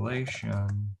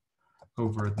population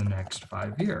over the next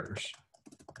 5 years.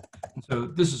 And so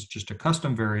this is just a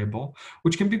custom variable,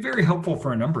 which can be very helpful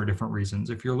for a number of different reasons.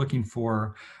 If you're looking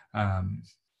for,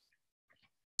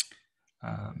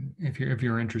 if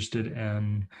you're interested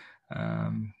in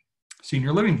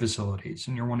senior living facilities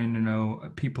and you're wanting to know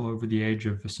people over the age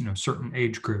of certain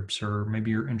age groups, or maybe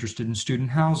you're interested in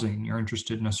student housing, you're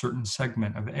interested in a certain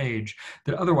segment of age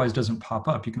that otherwise doesn't pop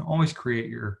up, you can always create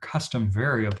your custom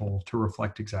variable to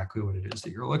reflect exactly what it is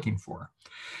that you're looking for.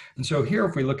 And so here,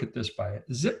 if we look at this by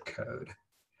zip code,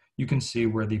 you can see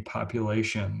where the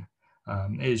population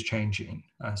is changing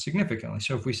significantly.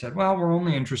 So if we said, well, we're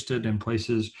only interested in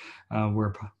places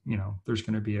where there's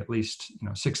going to be at least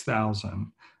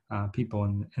 6,000 people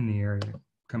in the area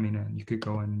coming in, you could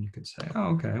go in and you could say, oh,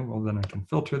 okay, well then I can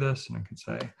filter this and I can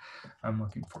say I'm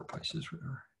looking for places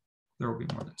where there will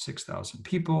be more than 6,000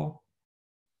 people.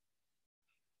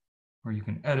 Or you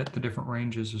can edit the different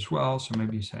ranges as well. So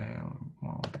maybe you say, oh,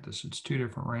 well, look at this, it's 2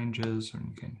 different ranges, and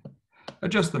you can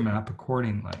adjust the map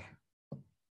accordingly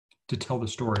to tell the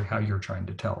story how you're trying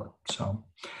to tell it. So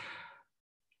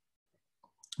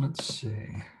let's see.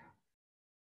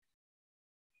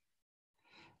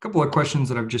 A couple of questions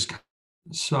that I've just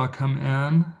saw come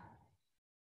in.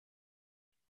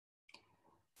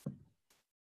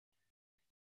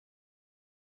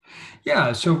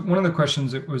 Yeah, so one of the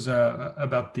questions, it was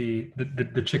about the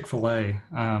Chick-fil-A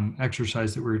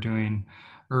exercise that we were doing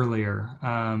earlier.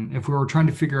 If we were trying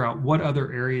to figure out what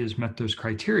other areas met those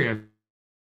criteria,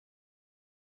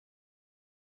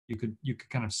 you could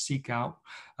kind of seek out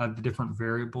the different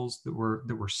variables that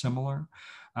were similar.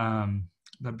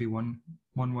 That'd be one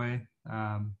way.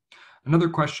 Another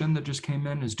question that just came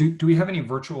in is, do we have any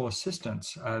virtual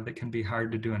assistants that can be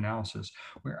hired to do analysis?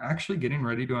 We're actually getting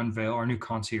ready to unveil our new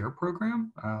concierge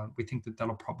program. We think that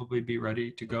that'll probably be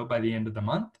ready to go by the end of the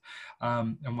month.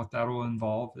 And what that will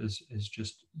involve is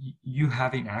just you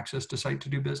having access to Site to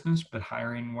Do Business, but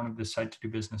hiring one of the Site to Do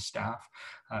Business staff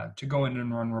to go in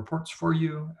and run reports for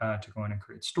you, to go in and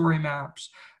create story maps,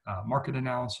 market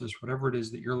analysis, whatever it is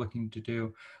that you're looking to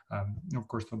do. Of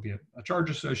course, there'll be a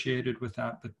charge associated with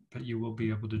that, but you will be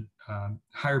able to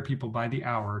hire people by the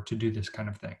hour to do this kind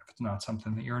of thing. If it's not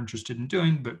something that you're interested in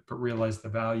doing, but realize the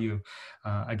value,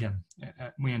 again,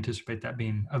 we anticipate that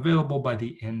being available by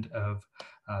the end of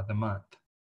the month.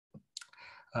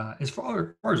 As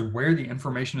far as where the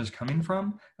information is coming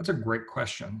from, that's a great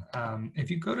question.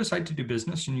 If you go to Site to Do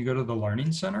Business and you go to the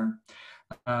Learning Center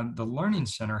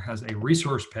has a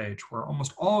resource page where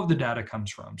almost all of the data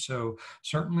comes from. So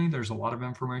certainly there's a lot of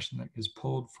information that is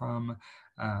pulled from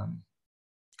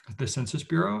the Census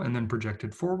Bureau and then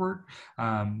projected forward.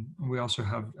 We also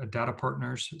have data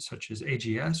partners such as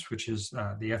AGS, which is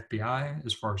the FBI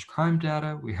as far as crime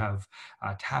data. We have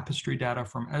Tapestry data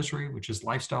from Esri, which is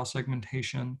lifestyle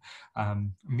segmentation.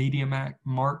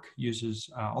 MediaMark uses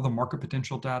all the market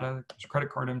potential data. There's credit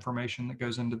card information that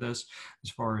goes into this as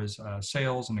far as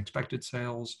sales and expected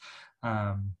sales.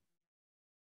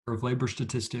 Of labor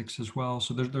statistics as well.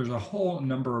 So there's a whole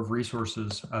number of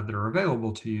resources that are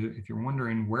available to you if you're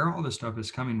wondering where all this stuff is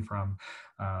coming from.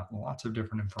 Lots of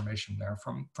different information there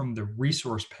from the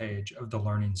resource page of the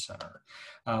Learning Center.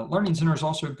 Learning Center is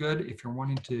also good if you're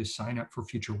wanting to sign up for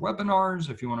future webinars,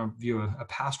 if you want to view a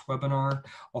past webinar.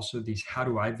 Also these How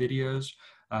Do I videos,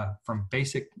 from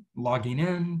basic logging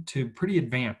in to pretty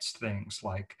advanced things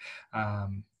like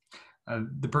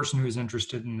the person who is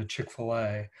interested in the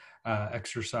Chick-fil-A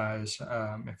exercise,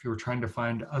 if you were trying to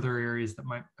find other areas that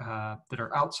might that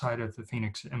are outside of the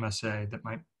Phoenix MSA that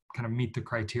might kind of meet the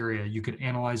criteria, you could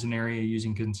analyze an area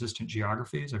using consistent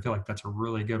geographies. I feel like that's a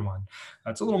really good one.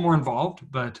 It's a little more involved,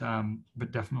 but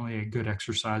definitely a good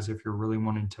exercise if you're really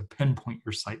wanting to pinpoint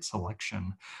your site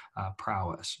selection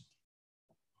prowess.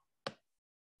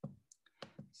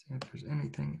 See if there's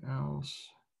anything else.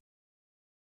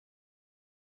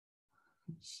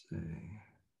 Let's see.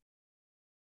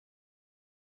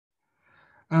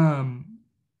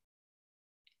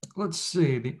 let's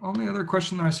see. The only other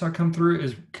question that I saw come through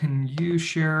is, can you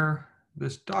share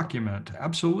this document?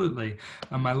 Absolutely.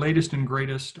 My latest and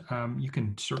greatest. You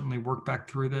can certainly work back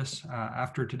through this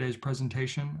after today's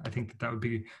presentation. I think that that would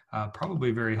be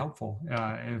probably very helpful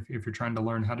if you're trying to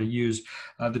learn how to use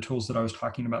the tools that I was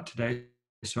talking about today.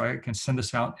 So I can send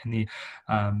this out in the,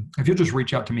 if you'll just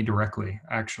reach out to me directly,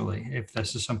 actually, if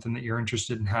this is something that you're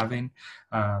interested in having.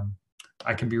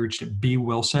 I can be reached at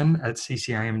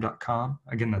bwilson@ccim.com.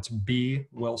 Again, that's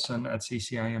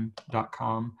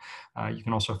bwilson@ccim.com. You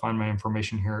can also find my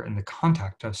information here in the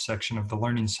contact us section of the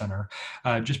Learning Center.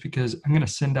 Just because I'm going to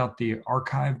send out the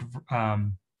archived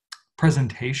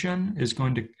presentation is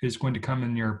going to come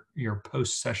in your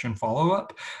post-session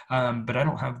follow-up, but I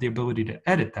don't have the ability to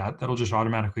edit that. That'll just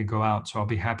automatically go out. So I'll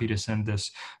be happy to send this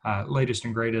latest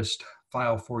and greatest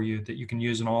file for you that you can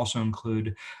use, and also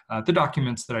include the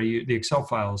documents that I use, the Excel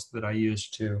files that I use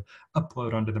to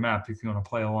upload onto the map if you want to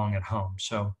play along at home.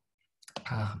 So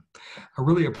I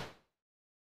really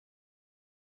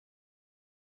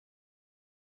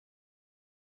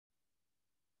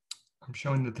I'm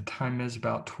showing that the time is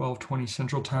about 12:20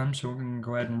 Central Time, so we're going to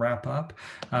go ahead and wrap up.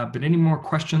 But any more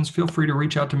questions, feel free to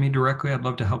reach out to me directly. I'd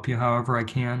love to help you however I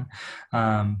can.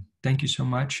 Thank you so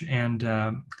much, and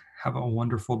have a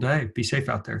wonderful day. Be safe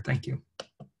out there. Thank you.